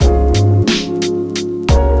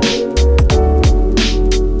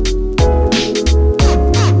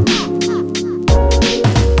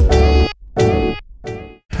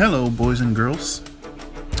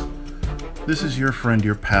This is your friend,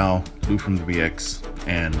 your pal, Lou from the VX,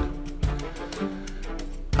 and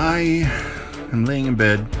I am laying in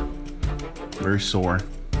bed, very sore,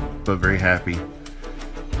 but very happy.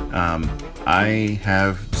 I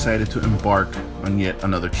have decided to embark on yet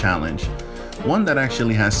another challenge, one that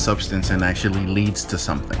actually has substance and actually leads to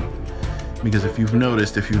something. Because if you've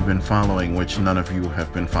noticed, if you've been following, which none of you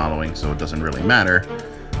have been following, so it doesn't really matter,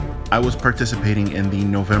 I was participating in the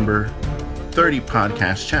November 30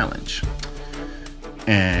 podcast challenge.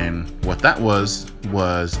 And what that was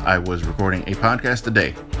I was recording a podcast a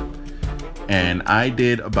day. And I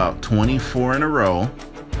did about 24 in a row.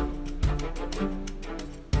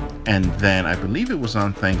 And then I believe it was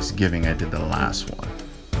on Thanksgiving I did the last one.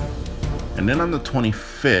 And then on the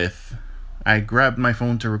 25th, I grabbed my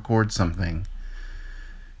phone to record something.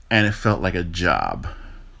 And it felt like a job.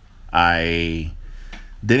 I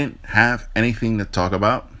didn't have anything to talk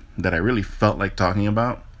about that I really felt like talking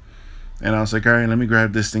about. And I was like, all right, let me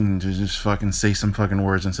grab this thing and just fucking say some fucking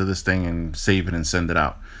words into this thing and save it and send it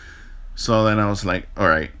out. So then I was like, all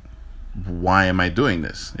right, why am I doing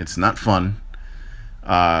this? It's not fun.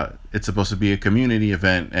 It's supposed to be a community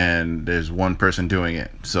event and there's one person doing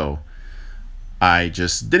it. So I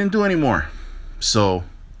just didn't do any more. So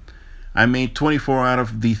I made 24 out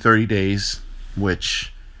of the 30 days,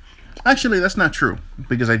 which actually that's not true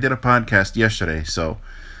because I did a podcast yesterday. So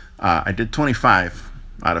I did 25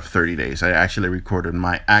 out of 30 days. I actually recorded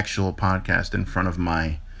my actual podcast in front of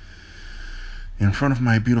my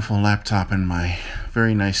beautiful laptop and my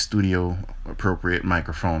very nice studio appropriate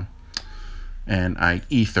microphone. And I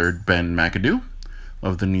ethered Ben McAdoo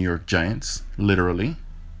of the New York Giants, literally,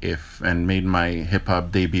 and made my hip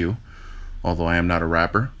hop debut, although I am not a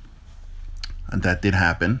rapper. And that did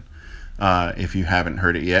happen. If you haven't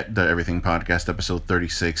heard it yet, the Everything Podcast episode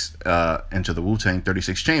 36, Enter the Wu-Tang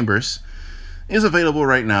 36 Chambers, is available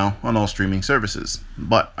right now on all streaming services.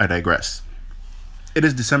 But I digress. It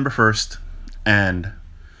is December 1st, and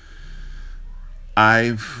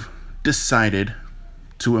I've decided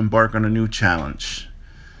to embark on a new challenge.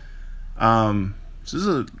 This is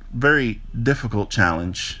a very difficult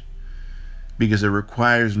challenge because it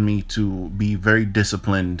requires me to be very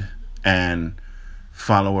disciplined and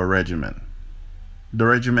follow a regimen. The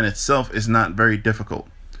regimen itself is not very difficult,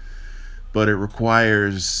 but it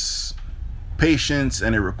requires patience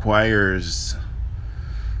and it requires,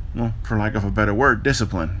 well, for lack of a better word,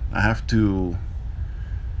 discipline. I have to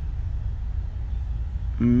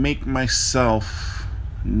make myself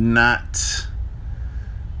not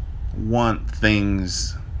want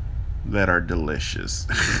things that are delicious.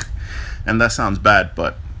 And that sounds bad,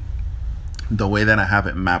 but the way that I have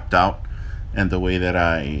it mapped out and the way that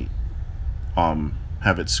I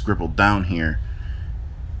have it scribbled down here,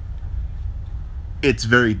 it's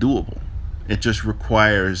very doable. It just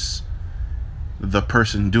requires the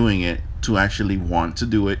person doing it to actually want to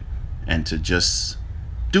do it and to just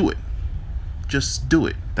do it. Just do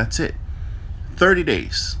it. That's it. 30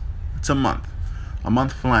 days. It's a month. A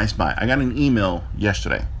month flies by. I got an email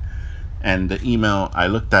yesterday. And the email, I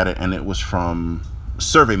looked at it and it was from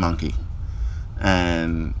SurveyMonkey.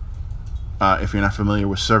 And if you're not familiar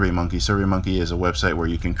with SurveyMonkey is a website where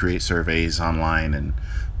you can create surveys online and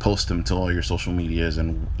post them to all your social medias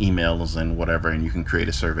and emails and whatever, and you can create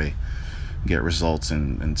a survey, get results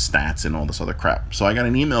and stats and all this other crap. So I got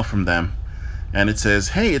an email from them and it says,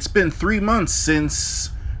 hey, it's been 3 months since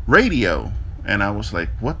radio. And I was like,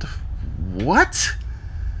 what?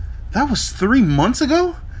 That was 3 months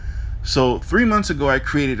ago? So 3 months ago I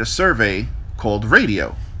created a survey called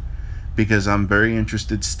radio because I'm very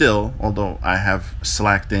interested still, although I have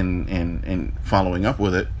slacked in following up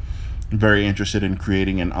with it. I'm very interested in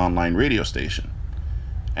creating an online radio station.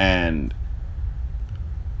 And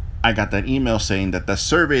I got that email saying that the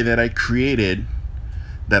survey that I created,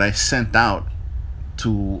 that I sent out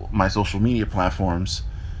to my social media platforms,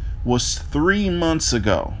 was 3 months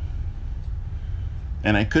ago.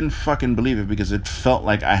 And I couldn't fucking believe it because it felt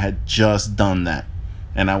like I had just done that.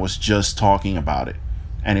 And I was just talking about it.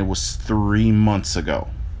 And it was 3 months ago.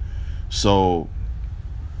 So,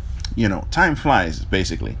 time flies,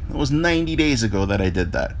 basically. It was 90 days ago that I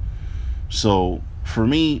did that. So, for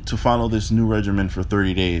me to follow this new regimen for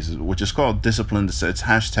 30 days, which is called Discipline, it's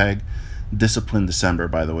hashtag Discipline December,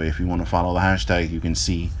 by the way. If you want to follow the hashtag, you can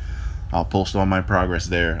see. I'll post all my progress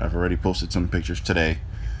there. I've already posted some pictures today.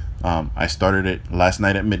 I started it last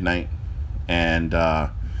night at midnight. And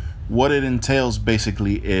what it entails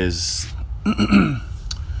basically is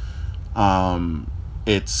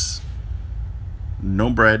it's no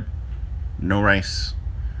bread, no rice,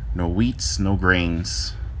 no wheats, no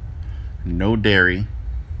grains, no dairy,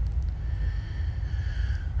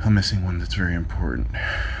 I'm missing one that's very important.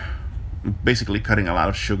 Basically, cutting a lot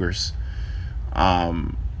of sugars.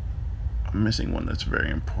 I'm missing one that's very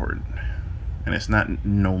important, and it's not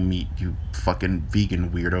no meat. You fucking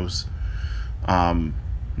vegan weirdos. Let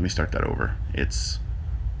me start that over. It's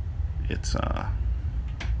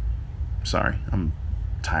sorry, I'm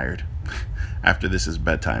tired. After this is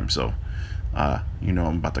bedtime, so I'm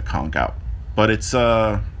about to conk out. But it's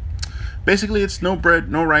basically it's no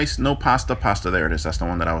bread, no rice, no pasta. Pasta, there it is. That's the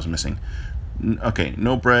one that I was missing. Okay,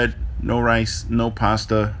 no bread, no rice, no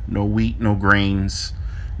pasta, no wheat, no grains,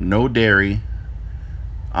 no dairy.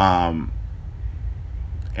 An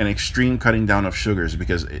extreme cutting down of sugars,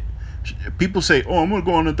 because people say, "Oh, I'm gonna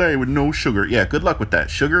go on a diet with no sugar." Yeah, good luck with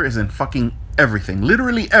that. Sugar is in fucking everything,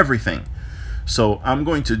 literally everything. So I'm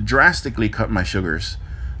going to drastically cut my sugars,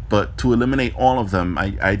 but to eliminate all of them,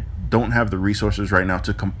 I don't have the resources right now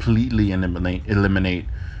to completely eliminate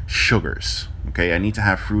sugars. Okay, I need to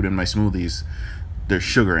have fruit in my smoothies. There's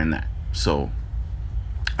sugar in that, so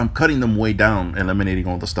I'm cutting them way down, eliminating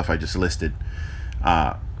all the stuff I just listed.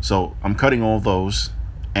 So I'm cutting all those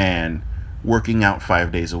and working out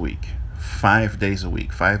 5 days a week. 5 days a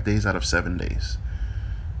week. 5 days out of 7 days.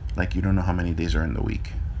 Like, you don't know how many days are in the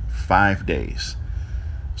week. 5 days.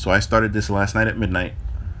 So I started this last night at midnight,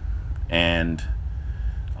 and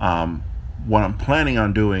what I'm planning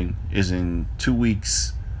on doing is in 2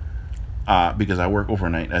 weeks, because I work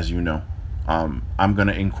overnight, as you know, I'm going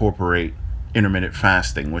to incorporate intermittent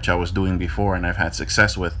fasting, which I was doing before and I've had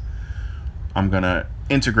success with. I'm going to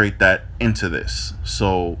integrate that into this.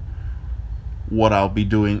 So what I'll be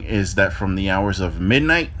doing is that from the hours of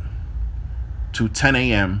midnight to 10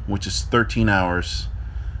 a.m., which is 13 hours,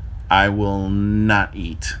 I will not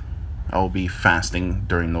eat. I will be fasting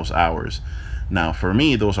during those hours. Now, for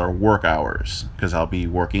me, those are work hours, because I'll be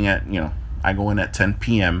working at, I go in at 10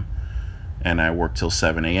 p.m. and I work till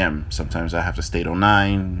 7 a.m. Sometimes I have to stay till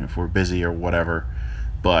 9 if we're busy or whatever.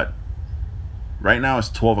 But right now it's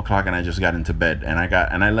 12 o'clock and I just got into bed, and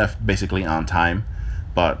I left basically on time,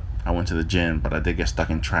 but I went to the gym, but I did get stuck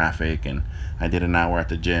in traffic, and I did an hour at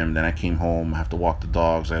the gym. Then I came home. I have to walk the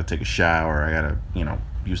dogs. I got to take a shower. I got to,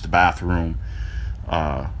 use the bathroom.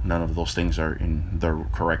 None of those things are in the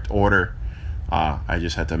correct order. I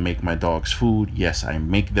just had to make my dogs food. Yes, I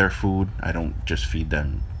make their food. I don't just feed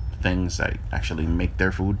them things. I actually make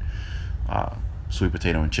their food. Sweet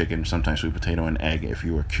potato and chicken, sometimes sweet potato and egg, if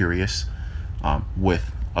you were curious,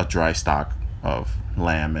 with a dry stock of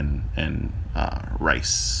lamb and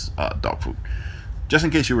rice, dog food, just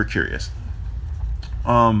in case you were curious.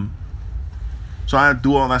 So I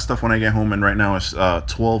do all that stuff when I get home, and right now it's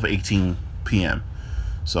 12:18 p.m.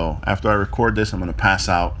 So after I record this, I'm going to pass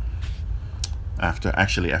out. After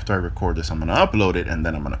I record this, I'm going to upload it, and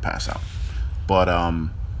then I'm going to pass out. But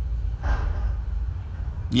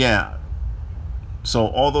yeah. So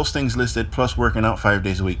all those things listed, plus working out 5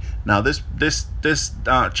 days a week. Now this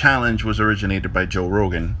challenge was originated by Joe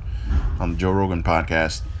Rogan on the Joe Rogan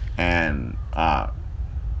podcast, and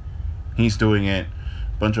he's doing it.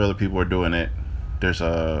 A bunch of other people are doing it. There is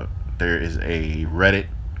a Reddit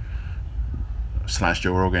 /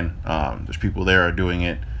 Joe Rogan. There's people there are doing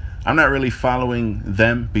it. I'm not really following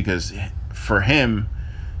them because for him,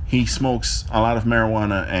 he smokes a lot of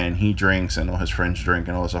marijuana and he drinks, and all his friends drink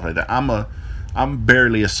and all that stuff like that. I'm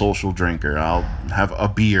barely a social drinker. I'll have a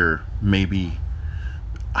beer, maybe.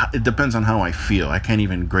 It depends on how I feel. I can't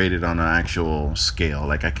even grade it on an actual scale.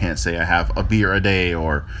 Like, I can't say I have a beer a day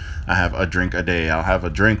or I have a drink a day. I'll have a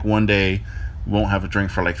drink one day, won't have a drink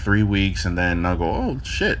for like 3 weeks, and then I'll go, oh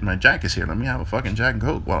shit, my Jack is here. Let me have a fucking Jack and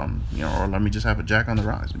Coke while I'm, or let me just have a Jack on the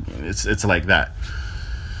rocks. It's like that.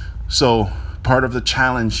 So part of the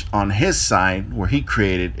challenge on his side, where he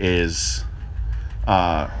created, is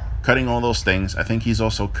cutting all those things. I think he's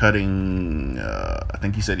also cutting, I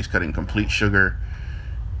think he said he's cutting complete sugar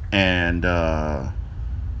and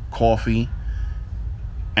coffee,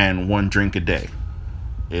 and 1 drink a day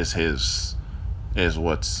is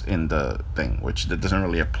what's in the thing, which that doesn't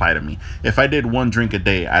really apply to me. If I did 1 drink a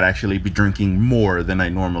day, I'd actually be drinking more than I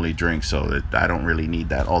normally drink, so I don't really need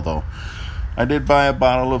that. Although I did buy a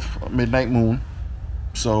bottle of Midnight Moon,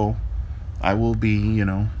 so I will be,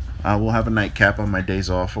 I will have a nightcap on my days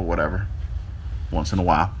off or whatever, once in a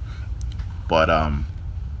while. But I'm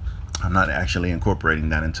not actually incorporating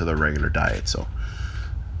that into the regular diet. So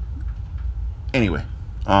anyway,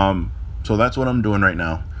 so that's what I'm doing right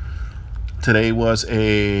now. Today was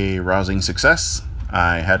a rousing success.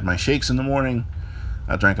 I had my shakes in the morning.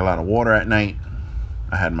 I drank a lot of water at night.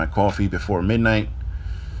 I had my coffee before midnight.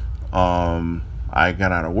 I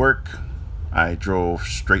got out of work. I drove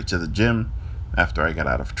straight to the gym after I got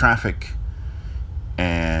out of traffic.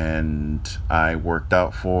 and I worked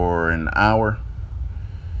out for an hour,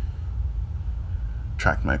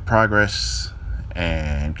 tracked my progress,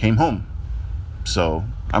 and came home. So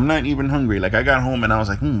I'm not even hungry. Like, I got home and I was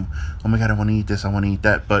like, oh my God, I want to eat this, I want to eat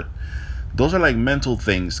that. But those are like mental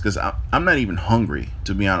things, because I'm not even hungry,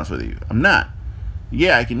 to be honest with you. I'm not.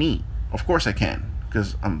 Yeah, I can eat. Of course I can,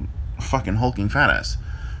 because I'm a fucking hulking fat ass.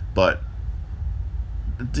 But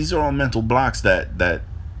these are all mental blocks that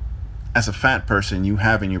as a fat person you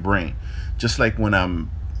have in your brain. Just like when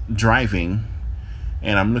I'm driving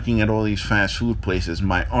and I'm looking at all these fast food places,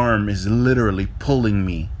 my arm is literally pulling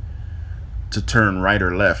me to turn right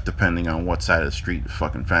or left depending on what side of the street the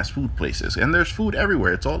fucking fast food place is. And there's food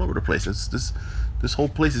everywhere. It's all over the place. This whole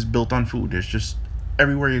place is built on food. There's just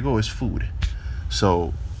everywhere you go is food.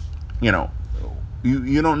 So, you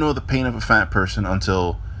don't know the pain of a fat person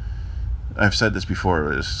until, I've said this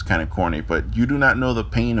before, it's kind of corny, but you do not know the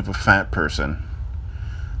pain of a fat person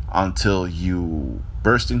until you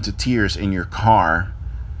burst into tears in your car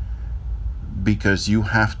because you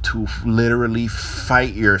have to literally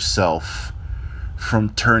fight yourself from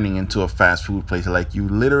turning into a fast food place. Like, you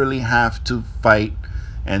literally have to fight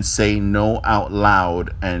and say no out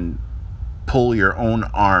loud and pull your own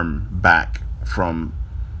arm back from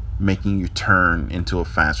making you turn into a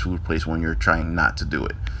fast food place when you're trying not to do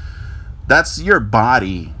it. That's your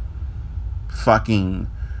body fucking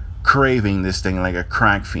craving this thing like a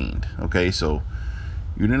crack fiend. Okay, so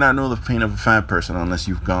you do not know the pain of a fat person unless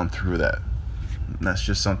you've gone through that. And that's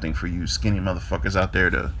just something for you skinny motherfuckers out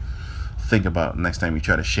there to think about next time you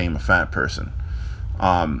try to shame a fat person.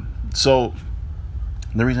 So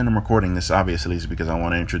the reason I'm recording this, obviously, is because I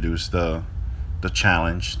want to introduce the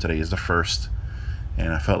challenge. Today is the first,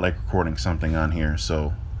 and I felt like recording something on here,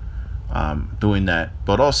 so doing that.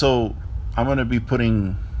 But also, I'm a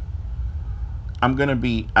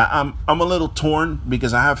little torn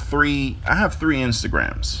because I have three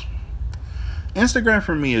Instagrams. Instagram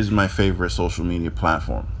for me is my favorite social media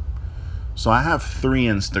platform. So I have 3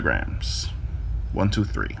 Instagrams. 1, 2,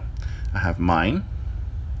 3. I have mine.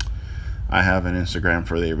 I have an Instagram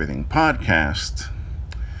for the Everything Podcast.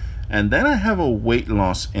 And then I have a weight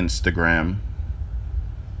loss Instagram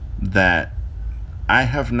that I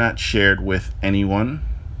have not shared with anyone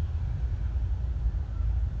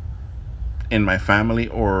in my family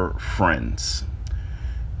or friends.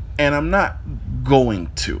 And I'm not going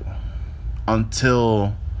to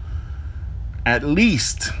until at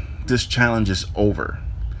least this challenge is over.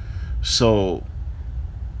 So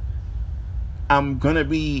I'm gonna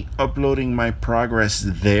be uploading my progress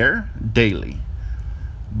there daily,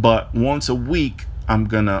 but once a week I'm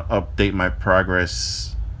gonna update my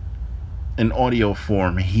progress in audio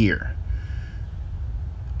form here.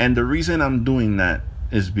 And the reason I'm doing that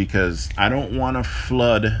is because I don't want to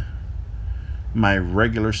flood my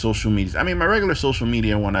regular social media. I mean, my regular social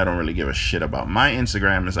media one, I don't really give a shit about. My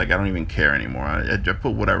Instagram is like, I don't even care anymore. I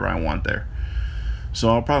put whatever I want there. So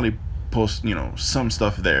I'll probably post, some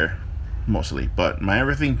stuff there, mostly. But my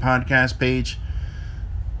Everything Podcast page,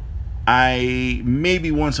 I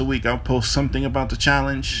maybe once a week I'll post something about the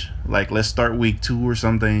challenge. Like, let's start week 2 or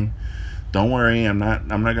something. Don't worry, I'm not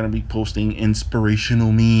gonna be posting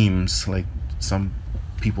inspirational memes like some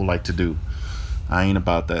people like to do. I ain't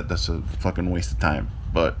about that. That's a fucking waste of time.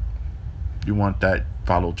 But you want that,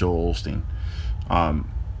 follow Joel Osteen.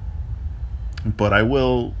 But I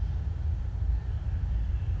will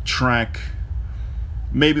track,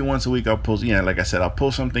 maybe once a week I'll post, like I said, I'll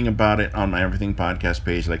post something about it on my Everything Podcast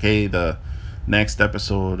page. Like, hey, the next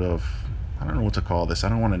episode of, I don't know what to call this. I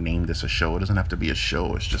don't want to name this a show. It doesn't have to be a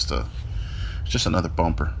show. It's just another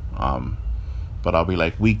bumper. But I'll be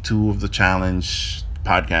like, week 2 of the challenge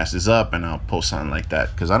podcast is up, and I'll post something like that,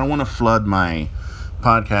 because I don't want to flood my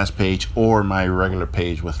podcast page or my regular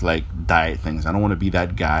page with like diet things. I don't want to be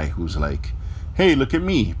that guy who's like, hey, look at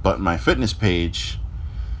me. But my fitness page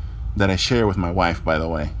that I share with my wife, by the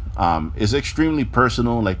way, is extremely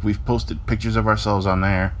personal. Like, we've posted pictures of ourselves on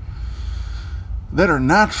there that are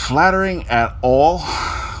not flattering at all,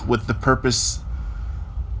 with the purpose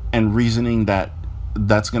and reasoning that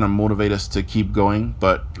that's going to motivate us to keep going.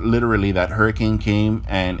 But literally, that hurricane came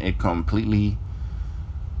and it completely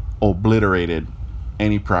obliterated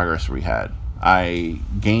any progress we had. I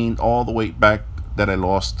gained all the weight back that I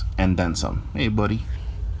lost and then some. Hey, buddy.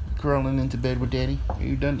 Crawling into bed with daddy. Are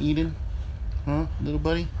you done eating? Huh, little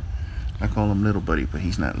buddy? I call him little buddy, but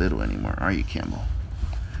he's not little anymore. Are you, Campbell?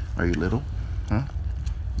 Are you little? Huh?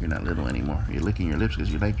 You're not little anymore. You're licking your lips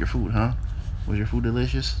because you like your food, huh? Was your food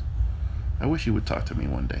delicious? I wish you would talk to me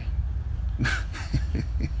one day.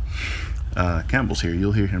 Campbell's here.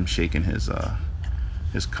 You'll hear him shaking his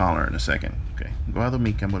his collar in a second. Okay, go out of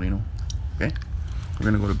me, Cambolino. Okay, we're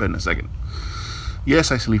gonna go to bed in a second.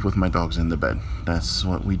 Yes, I sleep with my dogs in the bed. That's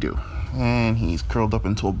what we do. And he's curled up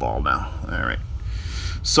into a ball now. All right.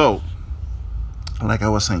 So, like I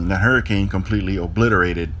was saying, that hurricane completely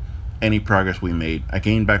obliterated any progress we made. I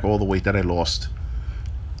gained back all the weight that I lost,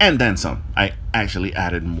 and then some. I actually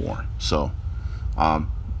added more. So, I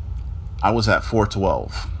was at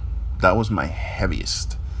 412. That was my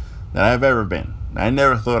heaviest that I've ever been. I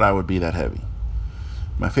never thought I would be that heavy.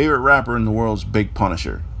 My favorite rapper in the world is Big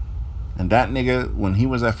Punisher. And that nigga, when he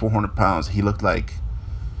was at 400 pounds, he looked like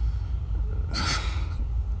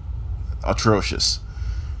atrocious.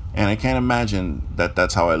 And I can't imagine that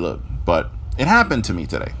that's how I look. But it happened to me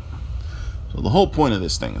today. So the whole point of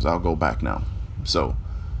this thing is, I'll go back now. So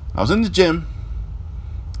I was in the gym,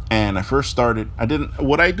 and I first started.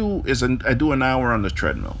 What I do is I do an hour on the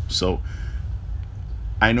treadmill. So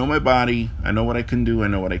I know my body. I know what I can do. I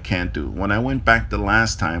know what I can't do. When I went back the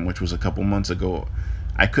last time, which was a couple months ago,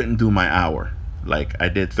 I couldn't do my hour. Like, I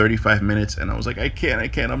did 35 minutes, and I was like, I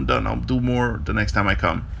can't, I'm done. I'll do more the next time I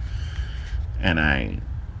come. And I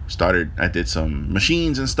did some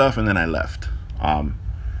machines and stuff, and then I left.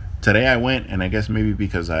 Today I went, and I guess maybe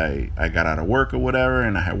because I got out of work or whatever,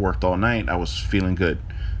 and I had worked all night, I was feeling good.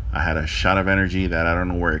 I had a shot of energy that I don't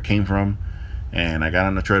know where it came from, and I got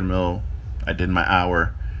on the treadmill. I did my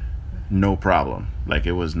hour. No problem. Like,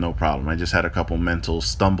 it was no problem. I just had a couple mental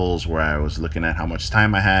stumbles where I was looking at how much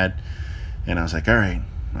time I had, and I was like, all right,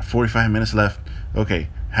 45 minutes left. Okay,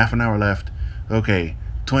 half an hour left. Okay,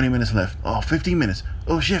 20 minutes left. Oh, 15 minutes.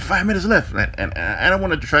 Oh shit, 5 minutes left. And I don't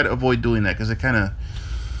want to try to avoid doing that, because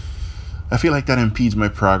I feel like that impedes my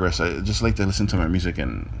progress. I just like to listen to my music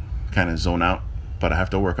and kind of zone out. But I have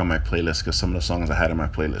to work on my playlist, because some of the songs I had in my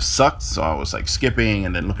playlist sucked. So I was like skipping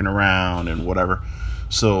and then looking around and whatever.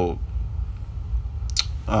 So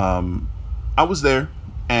I was there,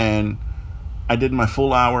 and I did my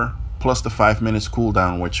full hour plus the 5 minutes cool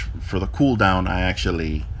down, which for the cool down, I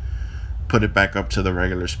actually put it back up to the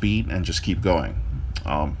regular speed and just keep going.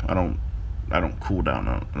 I don't cool down.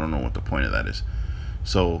 I don't know what the point of that is.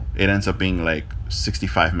 So it ends up being like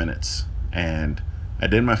 65 minutes, and I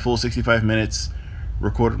did my full 65 minutes,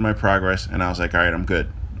 recorded my progress, and I was like, all right, I'm good.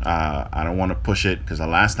 I don't want to push it, because the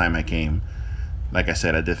last time I came, like I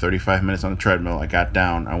said, I did 35 minutes on the treadmill. I got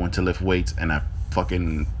down, I went to lift weights, and I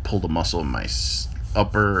fucking pulled a muscle in my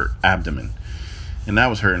upper abdomen, and that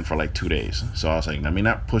was hurting for like 2 days. So I was like, let me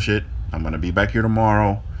not push it. I'm gonna be back here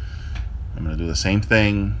tomorrow. I'm gonna do the same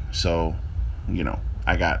thing. So,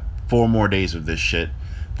 I got 4 more days of this shit.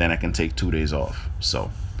 Then I can take 2 days off.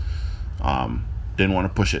 So, didn't want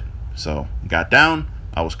to push it. So got down.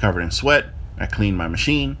 I was covered in sweat. I cleaned my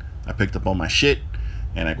machine. I picked up all my shit,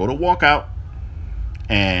 and I go to walk out.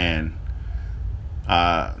 And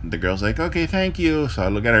the girl's like, okay, thank you. So I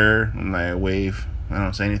look at her and I wave. I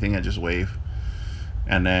don't say anything. I just wave.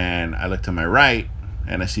 And then I look to my right,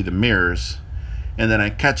 and I see the mirrors. And then I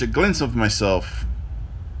catch a glimpse of myself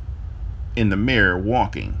in the mirror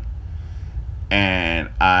walking. And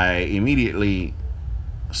I immediately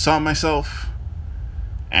saw myself,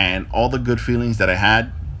 and all the good feelings that I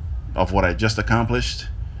had of what I just accomplished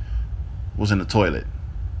was in the toilet.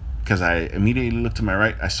 Because I immediately looked to my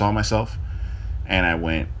right, I saw myself, and I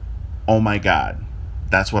went, oh my God,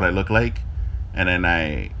 that's what I look like. And then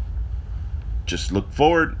I just looked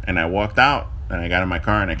forward, and I walked out, and I got in my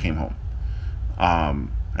car, and I came home.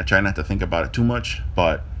 I try not to think about it too much,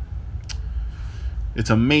 but it's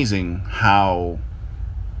amazing how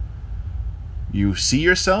you see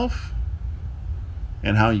yourself,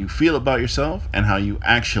 and how you feel about yourself, and how you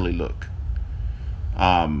actually look.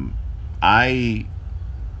 I'm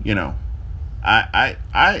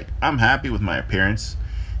happy with my appearance.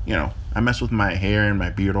 I mess with my hair and my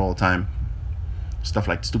beard all the time,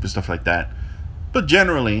 stupid stuff like that. But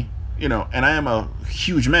generally, and I am a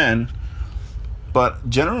huge man, but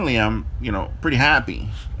generally I'm, pretty happy.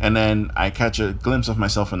 And then I catch a glimpse of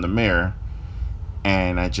myself in the mirror,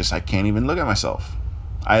 and I can't even look at myself.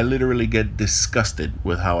 I literally get disgusted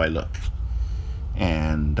with how I look.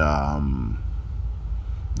 And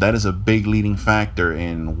that is a big leading factor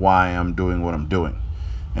in why I'm doing what I'm doing,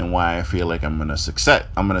 and why I feel like I'm gonna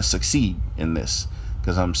succeed in this,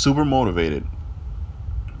 because I'm super motivated.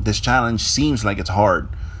 This challenge seems like it's hard,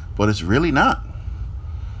 but it's really not.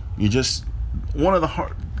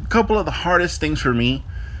 Couple of the hardest things for me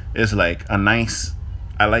is like I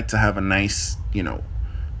like to have a nice,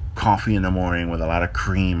 coffee in the morning with a lot of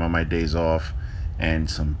cream on my days off, and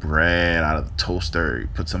some bread out of the toaster. You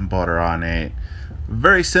put some butter on it.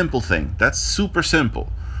 Very simple thing. That's super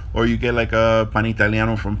simple. Or you get like a pan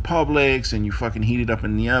italiano from Publix and you fucking heat it up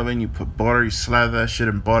in the oven. You put butter, you slather that shit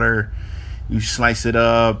in butter, you slice it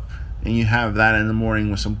up, and you have that in the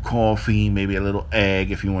morning with some coffee, maybe a little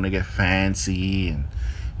egg if you want to get fancy, and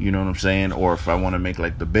you know what I'm saying. Or if I want to make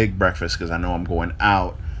like the big breakfast because I know I'm going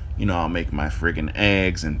out, I'll make my friggin'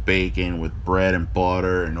 eggs and bacon with bread and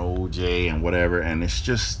butter and OJ and whatever. And it's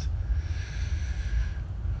just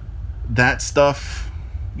that stuff,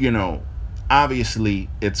 obviously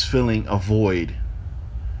it's filling a void.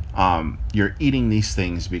 You're eating these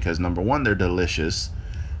things because number one, they're delicious,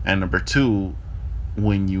 and number two,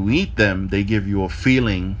 when you eat them, they give you a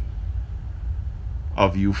feeling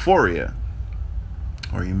of euphoria,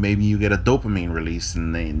 or maybe you get a dopamine release,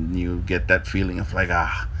 and then you get that feeling of like,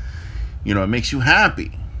 it makes you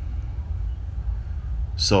happy.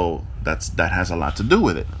 So that has a lot to do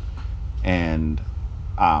with it. And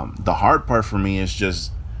the hard part for me is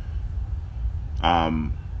just,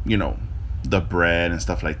 the bread and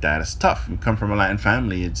stuff like that. It's tough. You come from a Latin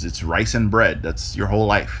family. It's rice and bread. That's your whole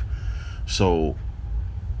life. So,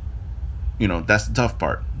 that's the tough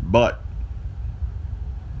part. But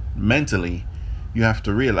mentally, you have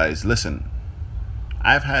to realize, listen,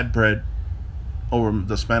 I've had bread over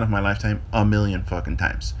the span of my lifetime a million fucking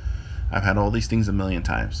times. I've had all these things a million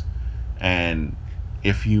times. And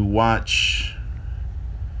if you watch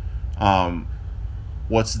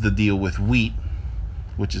What's the Deal with Wheat,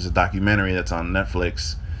 which is a documentary that's on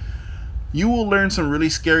Netflix, you will learn some really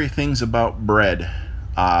scary things about bread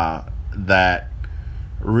that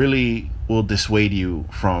really will dissuade you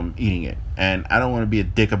from eating it. And I don't want to be a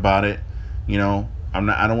dick about it.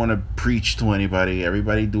 I don't want to preach to anybody.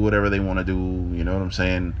 Everybody do whatever they want to do. You know what I'm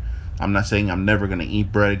saying? I'm not saying I'm never going to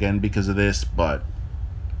eat bread again because of this, but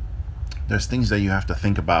there's things that you have to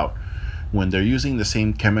think about when they're using the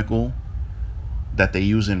same chemical that they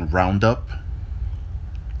use in Roundup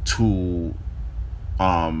to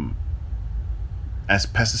as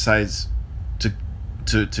pesticides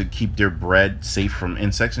to keep their bread safe from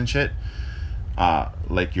insects and shit,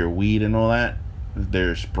 like your weed and all that.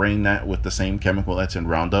 They're spraying that with the same chemical that's in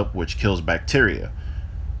Roundup, which kills bacteria.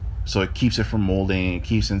 So it keeps it from molding, it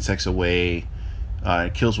keeps insects away,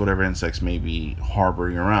 it kills whatever insects may be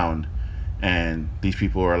harboring around. And these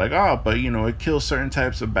people are like, but it kills certain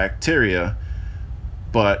types of bacteria,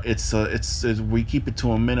 but it's we keep it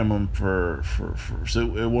to a minimum for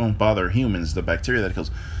so it won't bother humans, the bacteria that it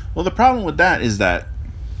kills. Well, the problem with that is that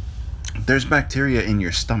there's bacteria in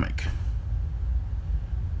your stomach.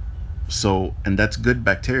 So, and that's good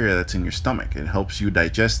bacteria that's in your stomach. It helps you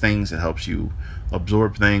digest things, it helps you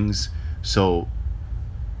absorb things. So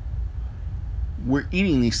we're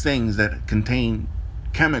eating these things that contain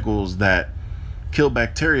chemicals that kill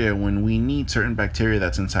bacteria when we need certain bacteria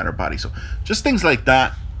that's inside our body. So just things like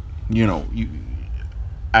that,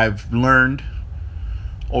 I've learned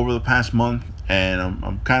over the past month, and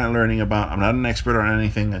I'm kind of learning about. I'm not an expert on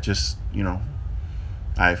anything. I just,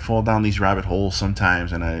 I fall down these rabbit holes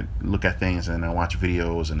sometimes, and I look at things and I watch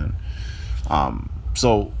videos, and then,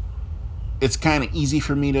 so it's kind of easy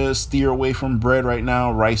for me to steer away from bread right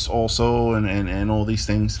now, rice also, and all these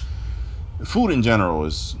things. Food in general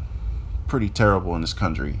is pretty terrible in this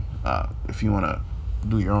country. If you want to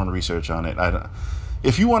do your own research on it,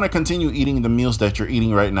 if you want to continue eating the meals that you're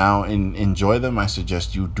eating right now and enjoy them, I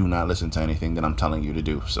suggest you do not listen to anything that I'm telling you to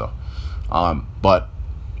do. So, but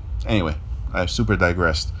anyway, I've super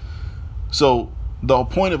digressed. So the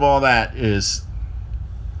point of all that is,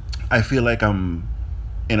 I feel like I'm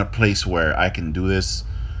in a place where I can do this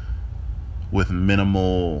with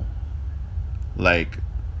minimal, like,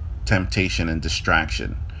 temptation and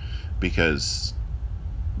distraction, because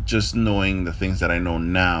just knowing the things that I know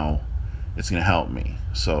now, it's gonna help me.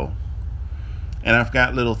 So, and I've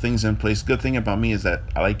got little things in place. Good thing about me is that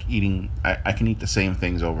I like eating. I can eat the same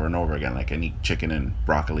things over and over again. Like I eat chicken and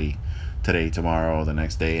broccoli today, tomorrow, the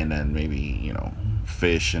next day, and then maybe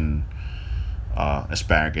fish and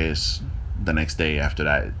asparagus the next day after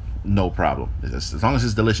that. No problem. As long as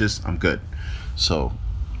it's delicious, I'm good. So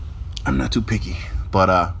I'm not too picky.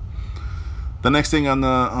 But the next thing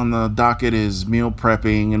on the docket is meal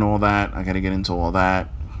prepping and all that. I got to get into all that.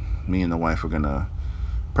 Me and the wife are gonna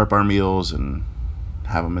prep our meals and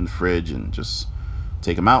have them in the fridge and just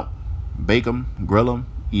take them out, bake them, grill them,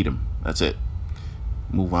 eat them. That's it.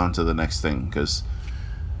 Move on to the next thing, because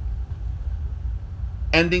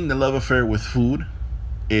ending the love affair with food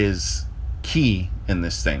is key in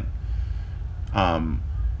this thing.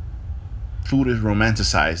 Food is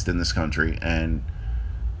romanticized in this country, and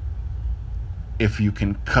if you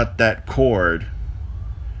can cut that cord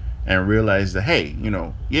and realize that, hey,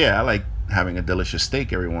 I like having a delicious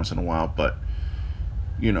steak every once in a while, but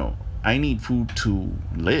you know, I need food to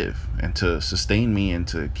live and to sustain me and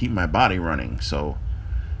to keep my body running. So,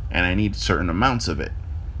 and I need certain amounts of it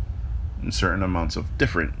and certain amounts of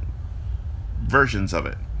different versions of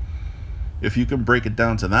it. If you can break it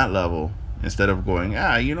down to that level instead of going,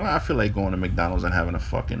 I feel like going to McDonald's and having a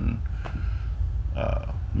fucking,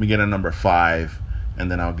 let me get a number 5, and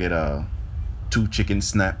then I'll get 2 chicken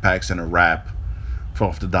snack packs and a wrap for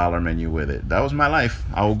off the dollar menu with it. That was my life.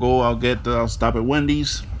 I'll stop at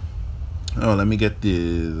Wendy's. Oh, let me get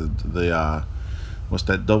the what's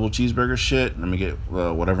that double cheeseburger shit? Let me get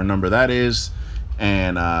whatever number that is,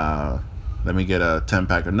 and let me get a 10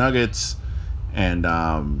 pack of nuggets. And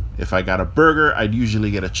if I got a burger, I'd usually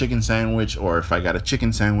get a chicken sandwich, or if I got a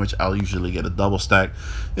chicken sandwich, I'll usually get a double stack.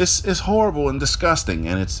 It's horrible and disgusting,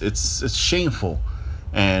 and it's shameful,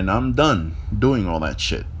 and I'm done doing all that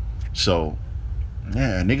shit. So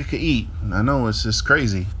yeah, a nigga can eat. I know it's just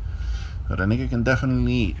crazy, but a nigga can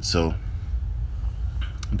definitely eat. So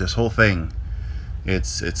this whole thing,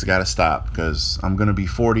 it's gotta stop, because I'm gonna be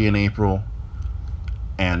 40 in April,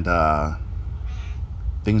 and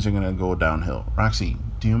things are gonna go downhill. Roxy,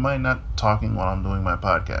 do you mind not talking while I'm doing my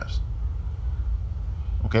podcast?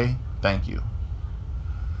 Okay, thank you.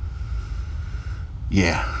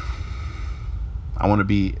 Yeah, I want to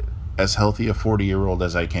be as healthy a 40-year-old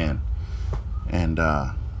as I can, and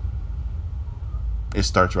it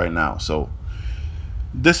starts right now. So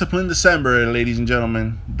Discipline December, ladies and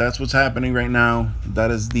gentlemen. That's what's happening right now.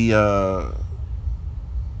 That is the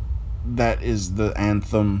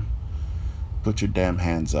anthem. Put your damn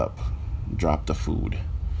hands up. Drop the food.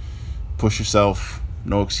 Push yourself.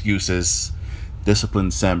 No excuses. Discipline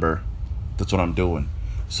December. That's what I'm doing.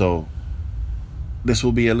 So this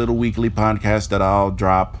will be a little weekly podcast that I'll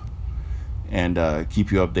drop and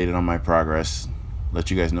keep you updated on my progress.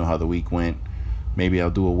 Let you guys know how the week went. Maybe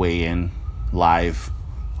I'll do a weigh-in live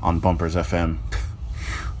on Bumpers FM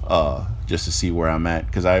just to see where I'm at,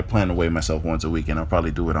 because I plan to weigh myself once a week, and I'll probably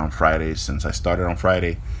do it on Fridays. Since I started on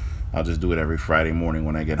Friday, I'll just do it every Friday morning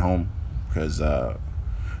when I get home, because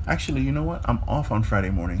actually, you know what, I'm off on Friday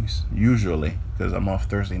mornings usually, because I'm off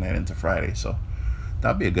Thursday night into Friday, so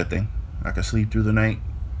that'll be a good thing. I can sleep through the night,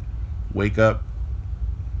 wake up,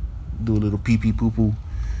 do a little pee-pee poo-poo,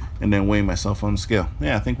 and then weigh myself on the scale.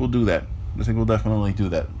 Yeah, I think we'll do that. I think we'll definitely do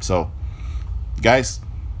that. So guys,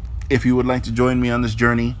 if you would like to join me on this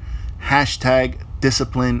journey, hashtag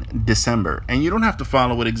Discipline December. And you don't have to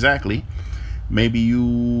follow it exactly. Maybe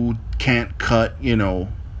you can't cut,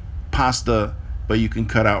 pasta, but you can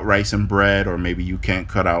cut out rice and bread. Or maybe you can't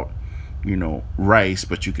cut out, rice,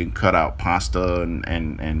 but you can cut out pasta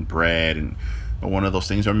and bread and one of those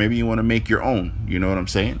things. Or maybe you want to make your own, you know what I'm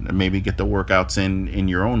saying? And maybe get the workouts in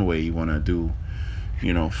your own way. You want to do,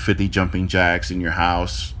 50 jumping jacks in your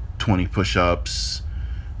house, 20 push-ups,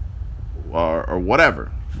 or whatever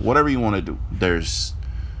you want to do. There's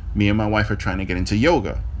me and my wife are trying to get into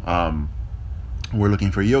yoga. We're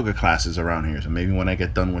looking for yoga classes around here, so maybe when I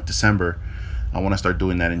get done with December, I want to start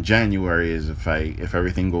doing that in January. Is if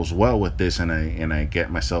everything goes well with this and I get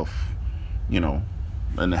myself in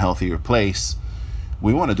a healthier place,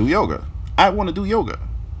 we want to do yoga. I want to do yoga,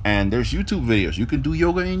 and there's YouTube videos. You can do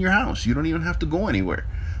yoga in your house. You don't even have to go anywhere.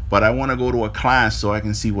 But I want to go to a class so I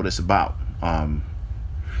can see what it's about.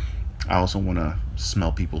 I also want to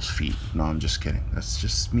smell people's feet. No, I'm just kidding. That's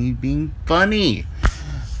just me being funny.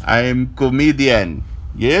 I'm comedian.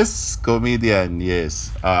 Yes, comedian.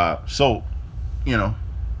 Yes. So,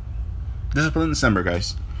 Discipline December,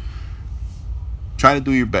 guys. Try to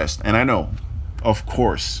do your best. And I know, of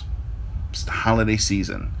course, it's the holiday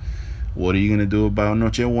season. What are you going to do about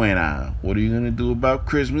Nochebuena? What are you going to do about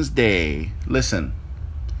Christmas Day? Listen,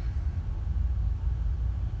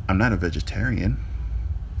 I'm not a vegetarian.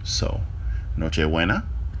 So, Nochebuena,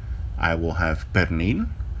 I will have pernil.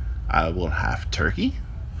 I will have turkey.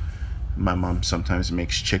 My mom sometimes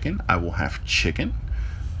makes chicken. I will have chicken.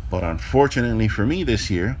 But unfortunately for me this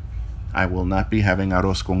year, I will not be having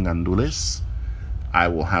arroz con gandules. I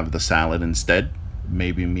will have the salad instead.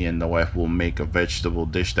 Maybe me and the wife will make a vegetable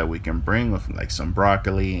dish that we can bring with like some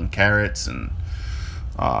broccoli and carrots and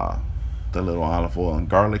the little olive oil and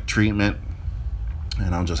garlic treatment.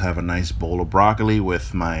 And I'll just have a nice bowl of broccoli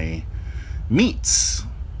with my meats.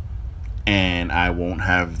 And I won't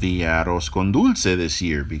have the arroz con dulce this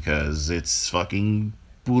year because it's fucking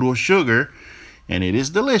puro sugar. And it is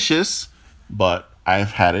delicious, but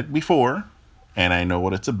I've had it before. And I know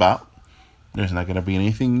what it's about. There's not going to be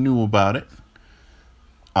anything new about it.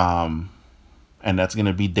 And that's going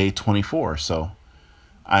to be day 24. So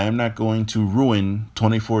I am not going to ruin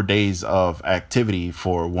 24 days of activity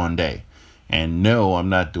for one day. And no, I'm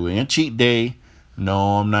not doing a cheat day.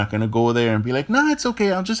 No, I'm not going to go there and be like, nah, it's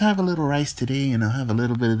okay. I'll just have a little rice today and I'll have a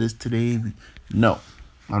little bit of this today. No,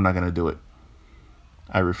 I'm not going to do it.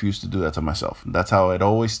 I refuse to do that to myself. That's how it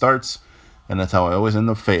always starts, and that's how I always end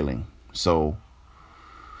up failing. So,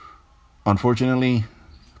 unfortunately,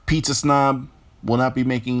 Pizza Snob will not be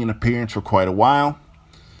making an appearance for quite a while.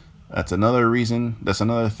 That's another reason. That's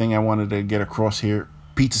another thing I wanted to get across here.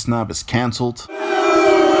 Pizza Snob is canceled.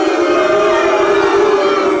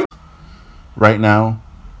 Right now,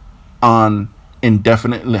 on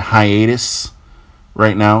indefinite hiatus.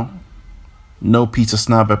 Right now, no Pizza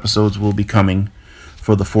Snob episodes will be coming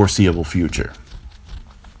for the foreseeable future.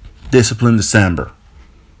 Discipline December.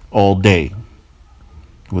 All day.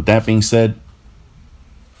 With that being said,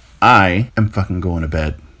 I am fucking going to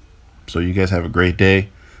bed. So you guys have a great day.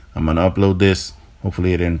 I'm going to upload this.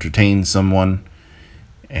 Hopefully it entertains someone.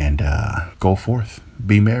 And go forth.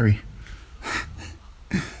 Be merry.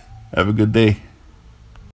 Have a good day.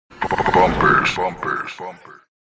 Bumpers.